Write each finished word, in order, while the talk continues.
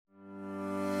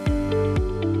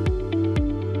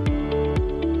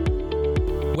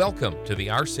Welcome to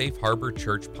the Our Safe Harbor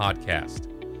Church podcast.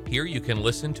 Here you can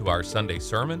listen to our Sunday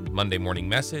sermon, Monday morning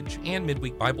message, and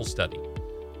midweek Bible study.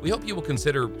 We hope you will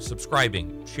consider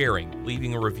subscribing, sharing,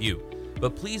 leaving a review,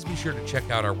 but please be sure to check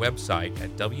out our website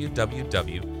at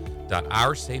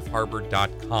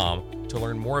www.oursafeharbor.com to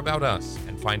learn more about us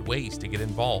and find ways to get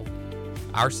involved.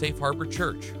 Our Safe Harbor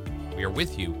Church, we are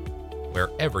with you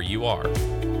wherever you are.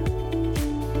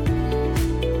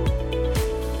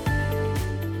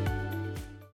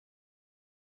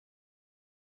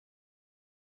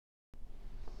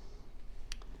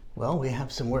 Well, we have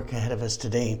some work ahead of us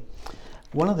today.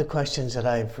 One of the questions that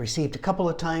I've received a couple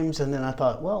of times, and then I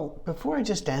thought, well, before I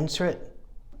just answer it,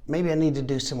 maybe I need to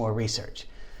do some more research,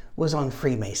 was on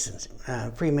Freemasons.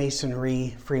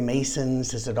 Freemasonry,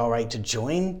 Freemasons, is it all right to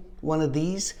join one of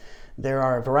these? There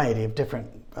are a variety of different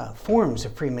forms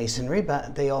of Freemasonry,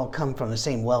 but they all come from the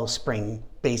same wellspring,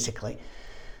 basically.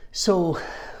 So,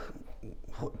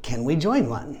 can we join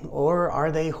one? Or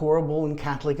are they horrible and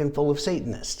Catholic and full of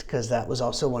Satanists? Because that was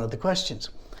also one of the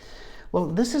questions. Well,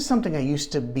 this is something I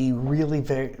used to be really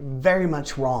very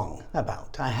much wrong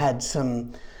about. I had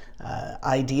some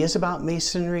ideas about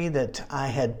Masonry that I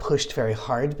had pushed very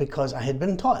hard because I had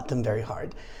been taught them very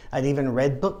hard. I'd even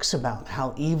read books about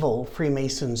how evil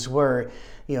Freemasons were,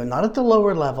 not at the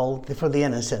lower level for the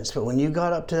innocents, but when you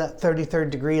got up to that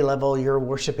 33rd degree level, you're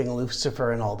worshiping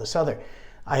Lucifer and all this other.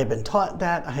 I had been taught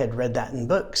that, I had read that in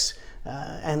books,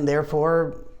 and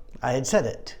therefore I had said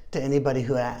it to anybody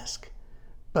who asked.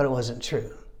 But it wasn't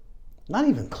true. Not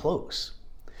even close.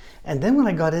 And then when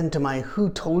I got into my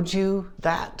who told you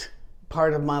that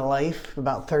part of my life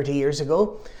about 30 years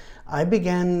ago, I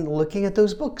began looking at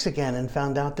those books again and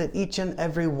found out that each and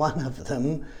every one of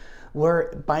them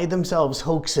were by themselves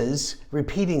hoaxes,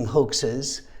 repeating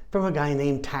hoaxes, from a guy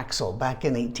named Taxel back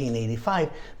in 1885,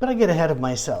 but I get ahead of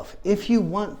myself. If you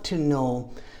want to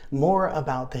know more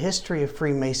about the history of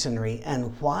Freemasonry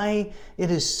and why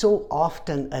it is so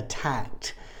often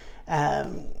attacked,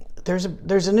 there's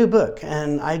a new book,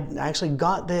 and I actually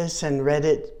got this and read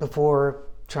it before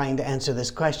trying to answer this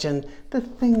question, The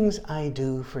Things I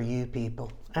Do for You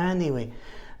People. Anyway,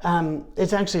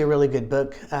 it's actually a really good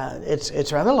book.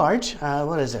 It's rather large.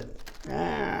 What is it?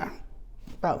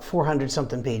 About 400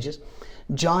 something pages.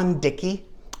 John Dickey,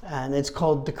 and it's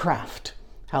called The Craft,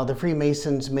 How the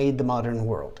Freemasons Made the Modern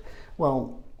World.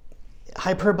 Well,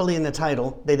 hyperbole in the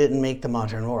title, they didn't make the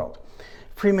modern world.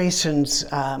 Freemasons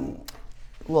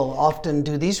will often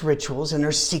do these rituals, and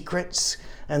there's secrets,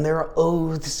 and there are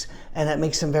oaths, and that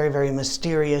makes them very, very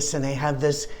mysterious, and they have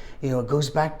this, it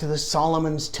goes back to the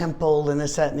Solomon's Temple, and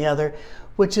this, that, and the other,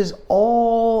 which is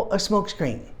all a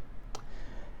smokescreen.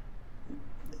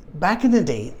 Back in the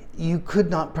day, you could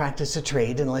not practice a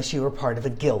trade unless you were part of a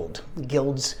guild.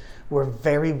 Guilds were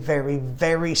very, very,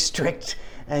 very strict,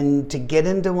 and to get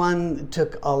into one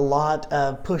took a lot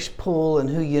of push-pull and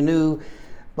who you knew.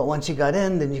 But once you got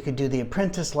in, then you could do the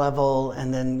apprentice level,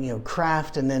 and then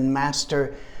craft, and then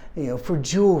master, for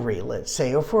jewelry, let's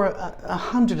say, or for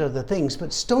 100 other things.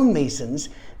 But stonemasons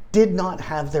did not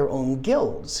have their own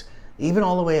guilds, even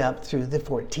all the way up through the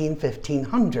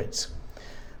 1500s.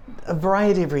 A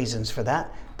variety of reasons for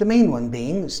that. The main one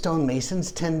being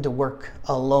stonemasons tend to work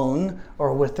alone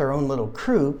or with their own little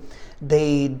crew.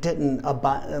 They didn't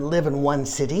live in one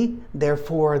city,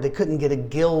 therefore they couldn't get a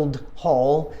guild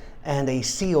hall and a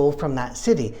seal from that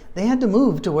city. They had to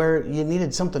move to where you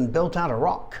needed something built out of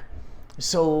rock.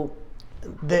 So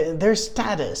their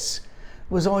status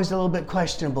was always a little bit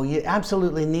questionable. You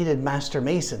absolutely needed master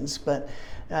masons, but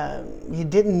you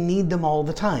didn't need them all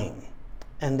the time.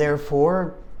 And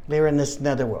therefore, they were in this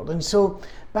netherworld. And so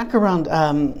back around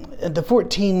the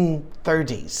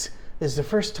 1430s is the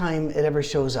first time it ever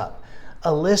shows up.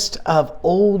 A list of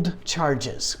old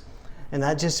charges. And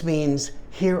that just means,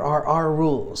 here are our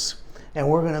rules. And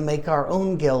we're going to make our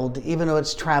own guild, even though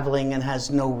it's traveling and has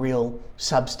no real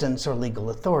substance or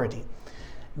legal authority.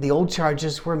 The old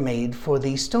charges were made for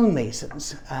the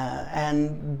stonemasons,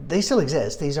 and they still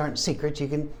exist. These aren't secret. You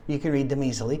can read them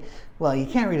easily. Well, you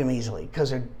can't read them easily because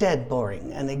they're dead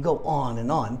boring and they go on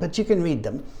and on, but you can read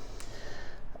them.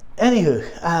 Anywho,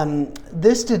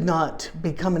 this did not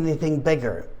become anything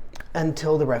bigger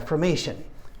until the Reformation,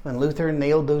 when Luther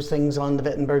nailed those things on the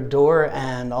Wittenberg door,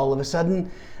 and all of a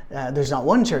sudden, there's not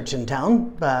one church in town,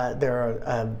 but there are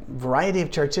a variety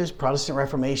of churches, Protestant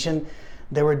Reformation.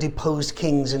 There were deposed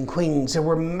kings and queens. There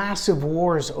were massive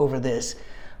wars over this.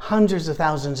 Hundreds of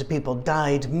thousands of people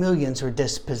died. Millions were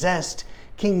dispossessed.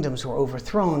 Kingdoms were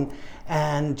overthrown.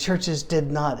 And churches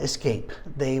did not escape.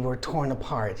 They were torn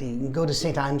apart. You can go to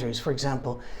St. Andrews, for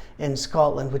example, in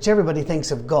Scotland, which everybody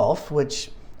thinks of golf,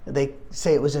 which They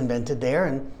say it was invented there,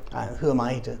 and who am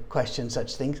I to question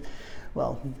such things?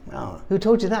 Well, I don't know. Who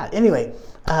told you that? Anyway,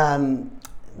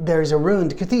 there's a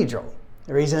ruined cathedral.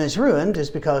 The reason it's ruined is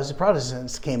because the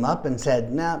Protestants came up and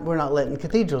said, nah, we're not letting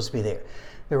cathedrals be there.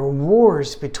 There were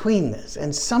wars between this,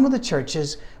 and some of the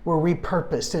churches were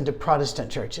repurposed into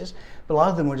Protestant churches, but a lot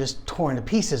of them were just torn to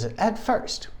pieces at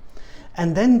first.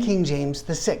 And then King James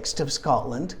VI of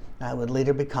Scotland would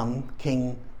later become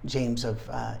King James of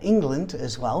England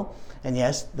as well. And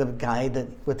yes, the guy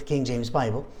with the King James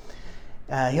Bible.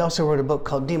 He also wrote a book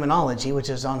called Demonology, which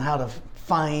is on how to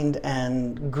find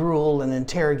and gruel and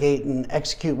interrogate and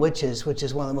execute witches, which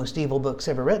is one of the most evil books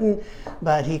ever written,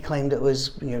 but he claimed it was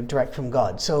direct from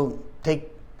God. So take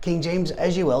King James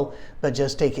as you will, but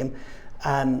just take him.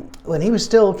 When he was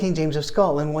still King James of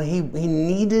Scotland, when he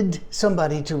needed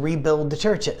somebody to rebuild the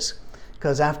churches,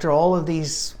 because after all of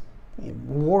these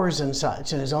wars and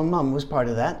such, and his own mum was part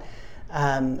of that,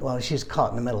 well, she's caught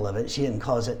in the middle of it, she didn't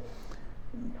cause it.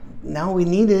 Now we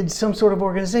needed some sort of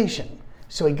organization.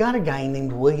 So he got a guy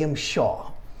named William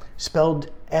Shaw, spelled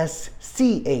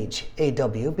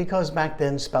S-C-H-A-W, because back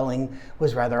then spelling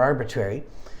was rather arbitrary.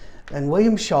 And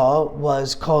William Shaw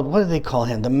was called, what did they call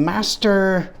him? The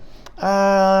Master,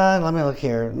 let me look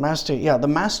here. The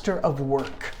Master of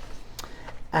Work.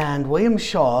 And William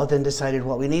Shaw then decided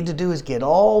what we need to do is get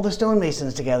all the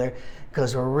stonemasons together,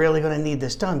 because we're really going to need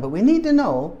this done. But we need to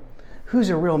know who's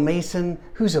a real mason,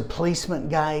 who's a placement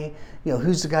guy,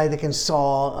 who's the guy that can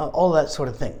saw, all that sort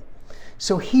of thing.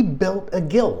 So he built a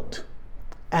guild,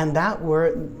 and that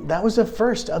was the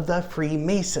first of the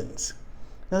Freemasons.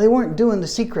 Now they weren't doing the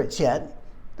secrets yet.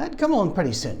 That'd come along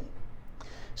pretty soon.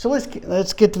 So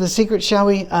let's get to the secret, shall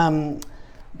we?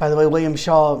 By the way, William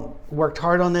Shaw worked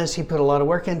hard on this. He put a lot of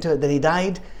work into it. Then he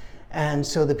died, and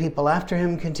so the people after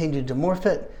him continued to morph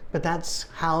it. But that's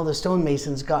how the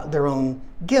stonemasons got their own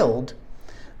guild.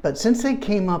 But since they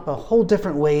came up a whole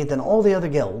different way than all the other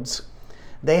guilds,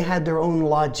 they had their own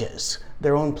lodges,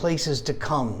 their own places to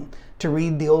come, to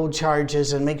read the old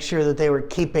charges and make sure that they were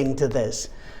keeping to this.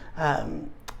 And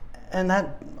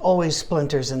that always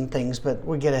splinters in things, but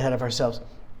we get ahead of ourselves.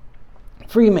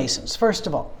 Freemasons, first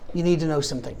of all, you need to know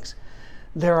some things.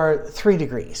 There are 3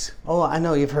 degrees. Oh, I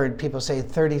know you've heard people say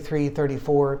 33,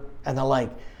 34, and the like.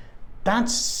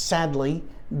 That's sadly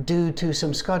due to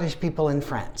some Scottish people in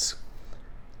France.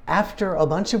 After a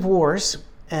bunch of wars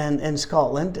in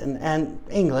Scotland and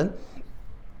England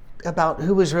about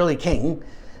who was really king,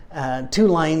 2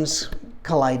 lines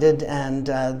collided, and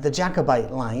the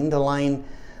Jacobite line, the line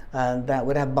that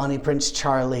would have Bonnie Prince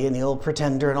Charlie and the Old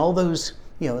Pretender and all those,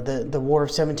 the War of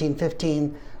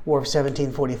 1715, War of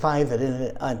 1745 that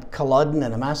ended at Culloden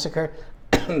and a massacre,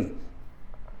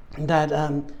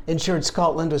 that ensured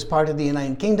Scotland was part of the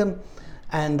United Kingdom,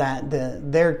 and that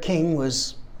their king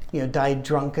was died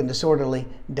drunk and disorderly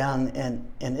down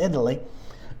in Italy,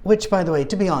 which, by the way,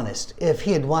 to be honest, if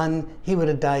he had won, he would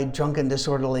have died drunk and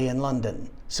disorderly in London.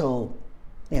 So,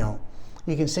 you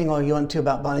can sing all you want to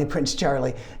about Bonnie Prince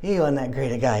Charlie. He wasn't that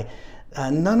great a guy.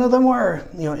 None of them were.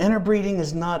 Interbreeding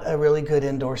is not a really good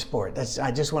indoor sport.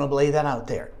 I just want to lay that out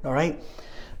there, all right?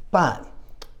 But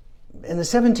in the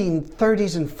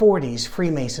 1730s and 40s,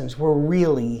 Freemasons were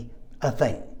really a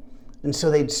thing. And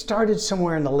so they'd started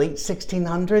somewhere in the late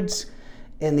 1600s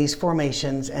in these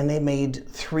formations, and they made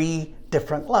 3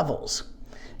 different levels.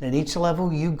 And at each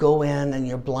level, you go in and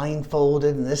you're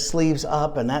blindfolded, and this sleeve's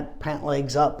up and that pant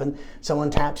leg's up, and someone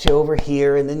taps you over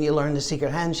here, and then you learn the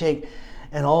secret handshake.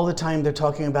 And all the time they're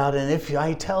talking about, and if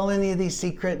I tell any of these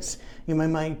secrets, may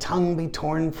my tongue be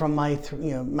torn from my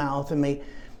mouth, and may...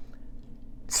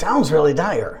 Sounds really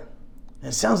dire.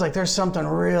 It sounds like there's something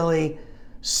really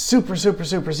super, super,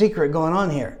 super secret going on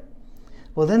here.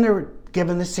 Well, then they're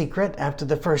given the secret after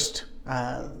the first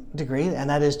degree, and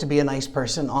that is to be a nice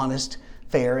person, honest,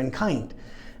 fair, and kind.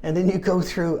 And then you go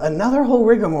through another whole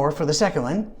rigmarole for the second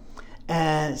one,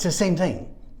 and it's the same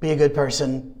thing. Be a good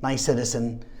person, nice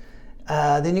citizen.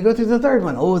 Then you go through the third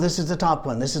one. Oh, this is the top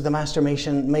one. This is the Master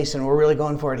Mason. We're really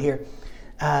going for it here.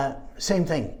 Same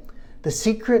thing. The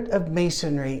secret of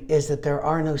Masonry is that there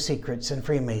are no secrets in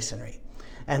Freemasonry.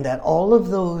 And that all of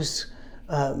those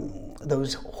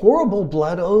horrible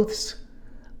blood oaths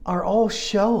are all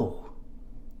show.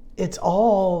 It's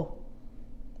all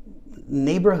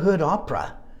neighborhood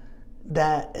opera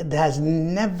that has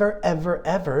never, ever,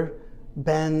 ever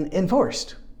been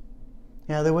enforced.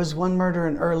 There was one murder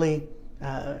in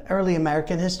early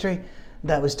American history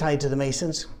that was tied to the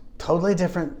Masons. Totally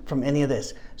different from any of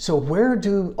this. So where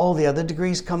do all the other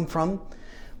degrees come from?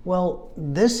 Well,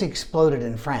 this exploded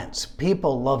in France.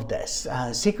 People loved this.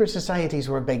 Secret societies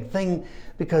were a big thing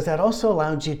because that also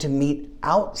allowed you to meet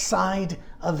outside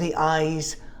of the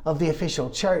eyes of the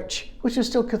official church, which was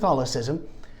still Catholicism,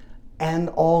 and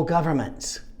all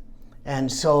governments.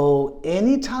 And so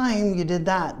anytime you did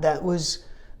that, that was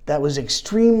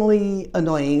extremely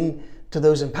annoying to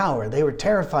those in power. They were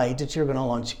terrified that you were going to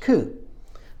launch a coup.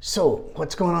 So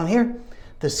what's going on here?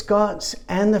 The Scots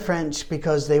and the French,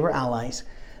 because they were allies,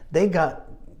 they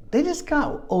just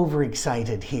got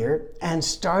overexcited here and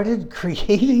started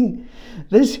creating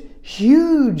this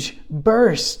huge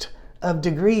burst of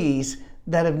degrees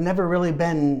that have never really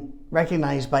been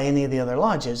recognized by any of the other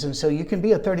lodges. And so you can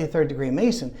be a 33rd degree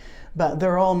Mason, but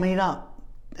they're all made up.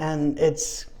 And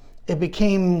it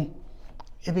became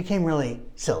really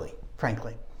silly,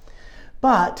 frankly.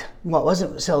 But what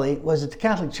wasn't silly was that the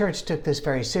Catholic Church took this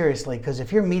very seriously, because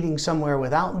if you're meeting somewhere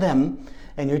without them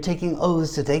and you're taking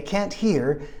oaths that they can't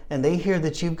hear, and they hear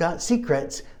that you've got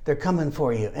secrets, they're coming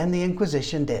for you. And the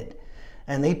Inquisition did.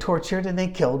 And they tortured and they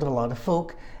killed a lot of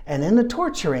folk. And in the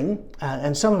torturing,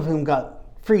 and some of whom got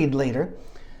freed later,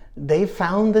 they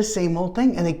found the same old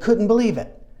thing and they couldn't believe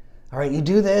it. All right, you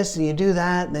do this and you do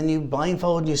that, and then you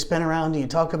blindfold, you spin around and you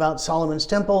talk about Solomon's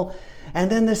temple,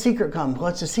 and then the secret comes.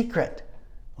 What's the secret?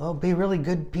 Well, be really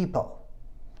good people.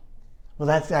 Well,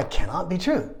 that cannot be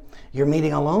true. You're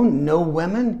meeting alone, no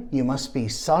women, you must be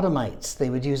sodomites. They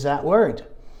would use that word.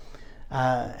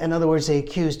 In other words, they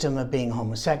accused them of being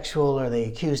homosexual, or they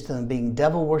accused them of being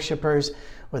devil worshippers,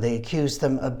 or they accused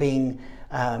them of being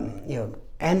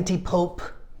anti-pope,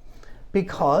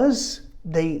 because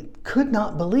they could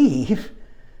not believe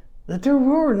that there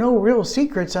were no real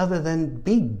secrets other than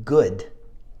be good.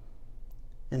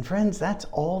 And friends, that's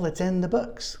all that's in the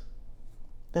books.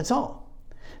 That's all.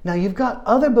 Now you've got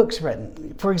other books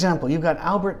written. For example, you've got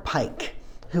Albert Pike,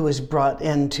 who was brought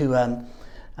in to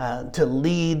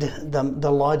lead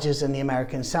the lodges in the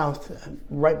American South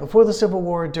right before the Civil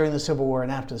War, during the Civil War,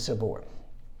 and after the Civil War.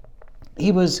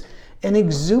 He was an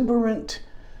exuberant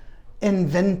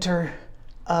inventor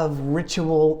of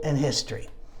ritual and history.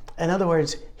 In other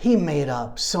words, he made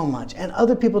up so much, and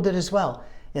other people did as well.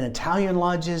 In Italian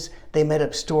lodges, they made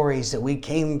up stories that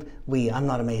I'm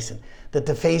not a Mason, that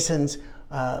the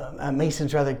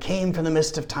Masons came from the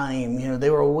mist of time. They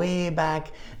were way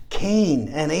back. Cain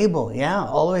and Abel,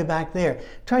 all the way back there.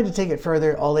 Tried to take it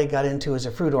further. All they got into was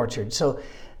a fruit orchard. So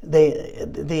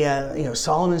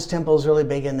Solomon's temple is really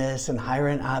big in this, and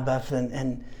Hiram Abiff,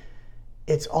 and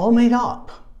it's all made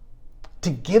up to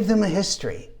give them a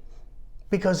history,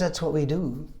 because that's what we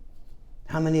do.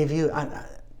 How many of you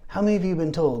have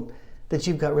been told that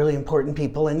you've got really important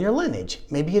people in your lineage?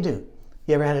 Maybe you do.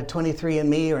 You ever had a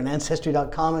 23andMe or an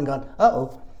Ancestry.com and gone,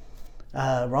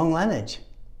 wrong lineage?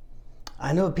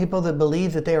 I know people that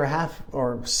believe that they were half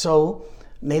or so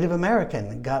Native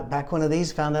American. Got back one of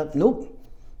these, found out, nope,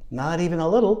 not even a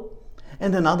little.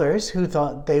 And then others who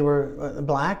thought they were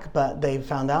black, but they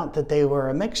found out that they were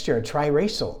a mixture, a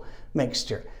triracial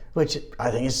mixture, which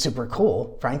I think is super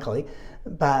cool, frankly.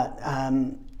 But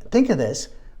think of this.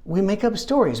 We make up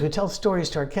stories. We tell stories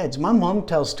to our kids. My mom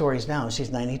tells stories now.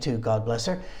 She's 92, God bless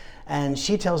her. And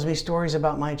she tells me stories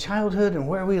about my childhood and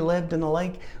where we lived and the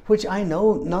like, which I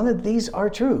know none of these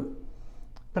are true.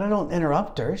 But I don't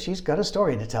interrupt her. She's got a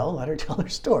story to tell. Let her tell her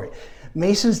story.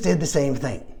 Masons did the same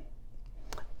thing.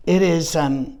 It is,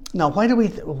 now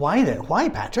why,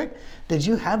 Patrick, did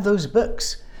you have those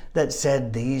books that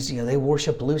said they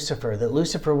worship Lucifer, that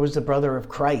Lucifer was the brother of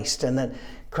Christ, and that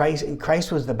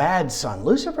Christ was the bad son.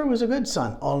 Lucifer was a good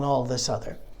son, and all this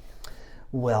other.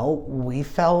 Well, we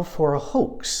fell for a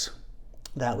hoax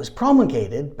that was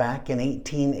promulgated back in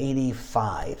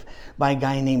 1885 by a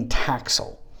guy named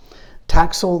Taxel.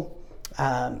 Taxel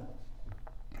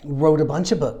wrote a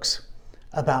bunch of books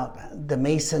about the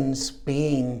Masons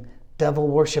being devil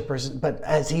worshippers, but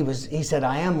he said,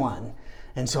 I am one.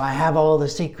 And so I have all the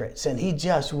secrets. And he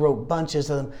just wrote bunches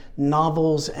of them,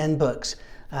 novels and books,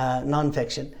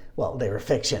 nonfiction. Well, they were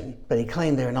fiction, but he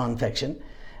claimed they were nonfiction.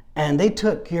 And they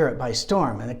took Europe by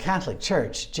storm. And the Catholic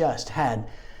Church just had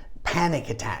panic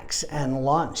attacks and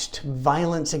launched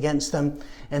violence against them.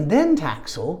 And then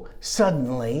Taxel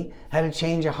suddenly had a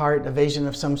change of heart, a vision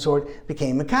of some sort,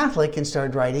 became a Catholic and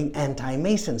started writing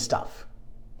anti-Mason stuff.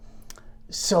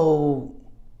 So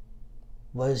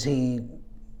was he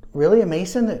really a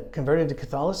Mason that converted to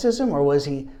Catholicism, or was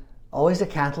he always a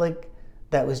Catholic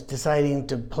that was deciding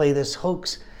to play this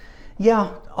hoax?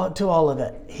 Yeah, to all of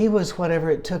it. He was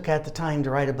whatever it took at the time to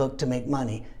write a book to make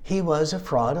money. He was a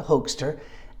fraud, a hoaxster.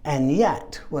 And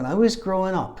yet, when I was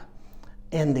growing up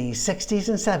in the 60s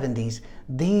and 70s,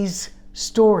 these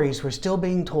stories were still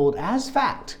being told as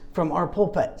fact from our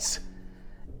pulpits.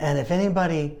 And if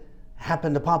anybody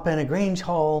happened to pop in a Grange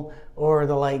Hall or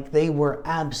the like, they were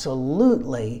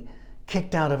absolutely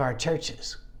kicked out of our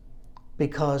churches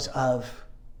because of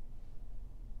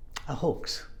a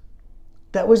hoax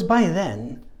that was by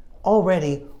then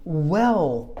already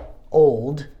well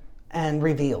old and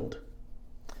revealed.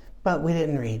 But we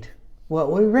didn't read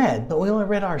what we read, but we only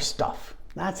read our stuff.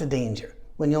 That's a danger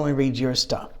when you only read your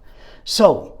stuff.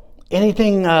 So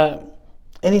anything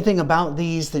about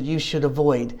these that you should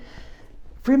avoid.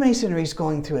 Freemasonry is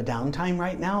going through a downtime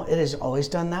right now. It has always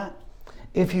done that.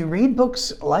 If you read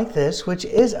books like this, which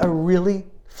is a really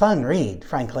fun read,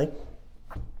 frankly,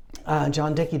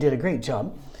 John Dickey did a great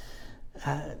job.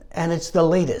 And it's the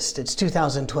latest. It's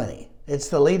 2020. It's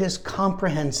the latest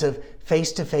comprehensive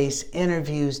face-to-face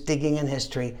interviews, digging in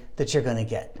history that you're going to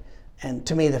get. And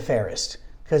to me, the fairest,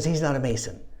 because he's not a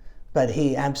Mason, but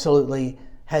he absolutely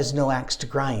has no axe to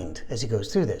grind as he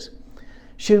goes through this.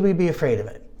 Should we be afraid of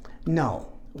it?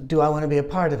 No. Do I want to be a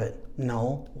part of it?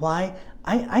 No. Why?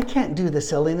 I can't do the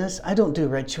silliness. I don't do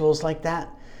rituals like that.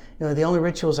 You know, the only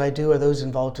rituals I do are those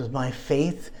involved with my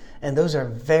faith, and those are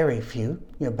very few.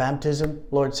 You know, baptism,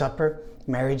 Lord's Supper,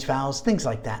 marriage vows, things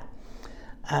like that.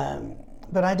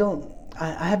 But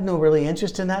I have no really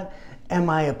interest in that. Am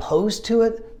I opposed to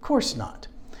it? Of course not.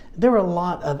 There were a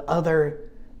lot of other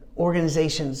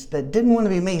organizations that didn't want to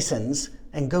be Masons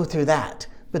and go through that,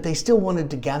 but they still wanted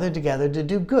to gather together to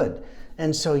do good.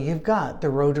 And so you've got the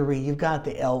Rotary, you've got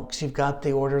the Elks, you've got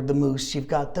the Order of the Moose, you've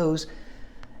got those.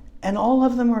 And all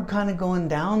of them are kind of going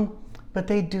down, but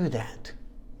they do that.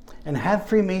 And have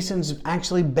Freemasons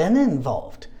actually been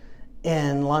involved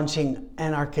in launching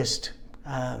anarchist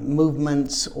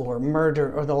movements or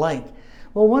murder or the like?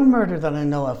 Well, one murder that I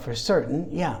know of for certain,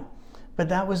 yeah, but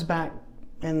that was back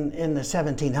in the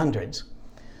 1700s.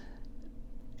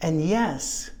 And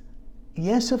yes,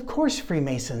 of course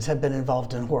Freemasons have been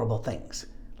involved in horrible things.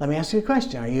 Let me ask you a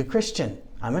question. Are you a Christian?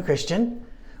 I'm a Christian.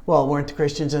 Well, weren't the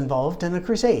Christians involved in the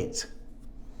Crusades?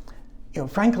 You know,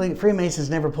 frankly, Freemasons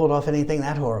never pulled off anything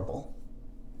that horrible.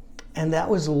 And that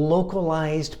was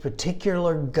localized,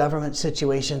 particular government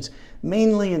situations,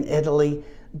 mainly in Italy,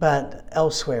 but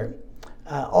elsewhere.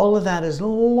 All of that is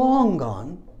long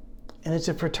gone, and it's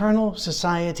a fraternal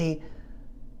society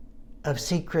of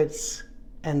secrets,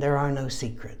 and there are no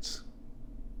secrets.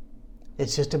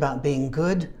 It's just about being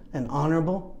good and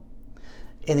honorable.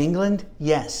 In England,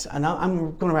 yes, and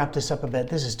I'm going to wrap this up a bit.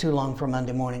 This is too long for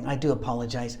Monday morning. I do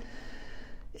apologize.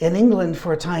 In England,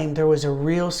 for a time, there was a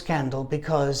real scandal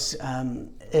because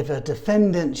if a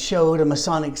defendant showed a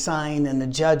Masonic sign and the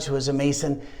judge was a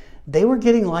Mason, they were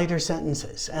getting lighter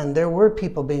sentences. And there were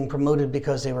people being promoted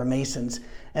because they were Masons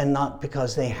and not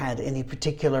because they had any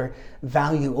particular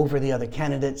value over the other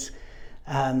candidates.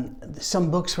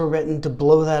 Some books were written to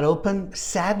blow that open.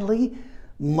 Sadly,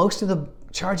 most of the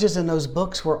charges in those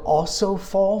books were also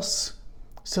false,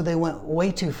 so they went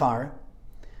way too far.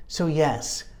 So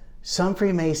yes, some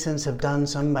Freemasons have done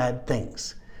some bad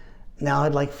things. Now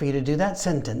I'd like for you to do that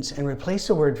sentence and replace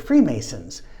the word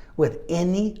Freemasons with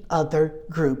any other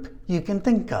group you can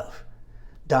think of.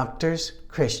 Doctors,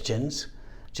 Christians,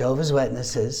 Jehovah's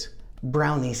Witnesses,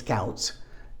 Brownie Scouts.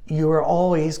 You are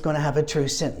always going to have a true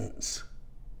sentence.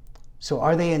 So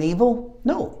are they an evil?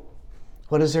 No.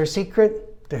 What is their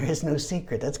secret? There is no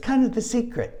secret. That's kind of the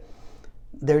secret.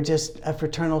 They're just a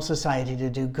fraternal society to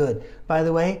do good. By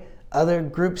the way, other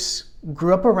groups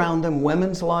grew up around them,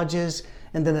 women's lodges,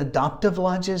 and then adoptive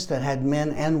lodges that had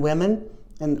men and women,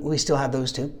 and we still have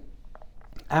those too.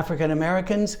 African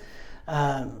Americans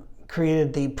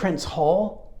created the Prince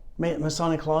Hall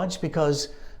Masonic Lodge because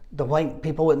the white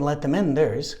people wouldn't let them in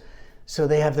theirs. So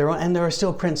they have their own, and there are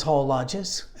still Prince Hall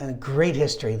lodges, and a great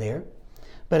history there.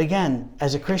 But again,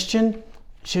 as a Christian,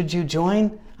 should you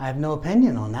join? I have no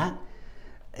opinion on that.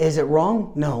 Is it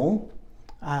wrong? No.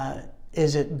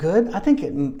 Is it good? I think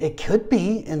it could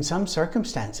be in some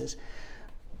circumstances.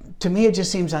 To me, it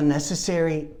just seems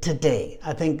unnecessary today.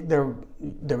 I think there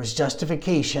was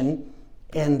justification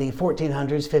in the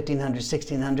 1400s, 1500s,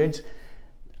 1600s.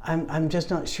 I'm just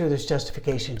not sure there's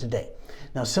justification today.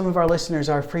 Now, some of our listeners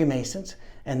are Freemasons,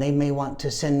 and they may want to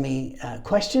send me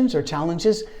questions or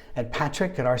challenges at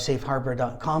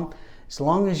patrick@oursafeharbor.com. As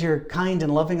long as you're kind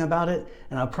and loving about it,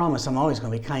 and I promise I'm always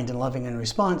going to be kind and loving in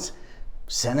response,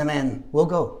 send them in. We'll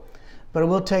go. But I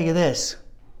will tell you this.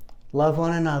 Love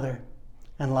one another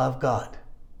and love God.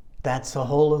 That's the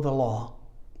whole of the law.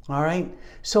 All right?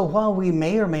 So while we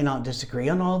may or may not disagree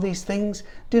on all these things,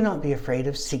 do not be afraid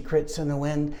of secrets in the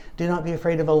wind. Do not be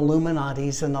afraid of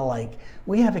Illuminatis and the like.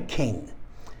 We have a king.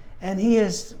 and He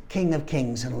is King of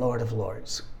Kings and Lord of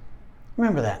Lords.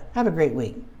 Remember that. Have a great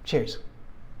week. Cheers.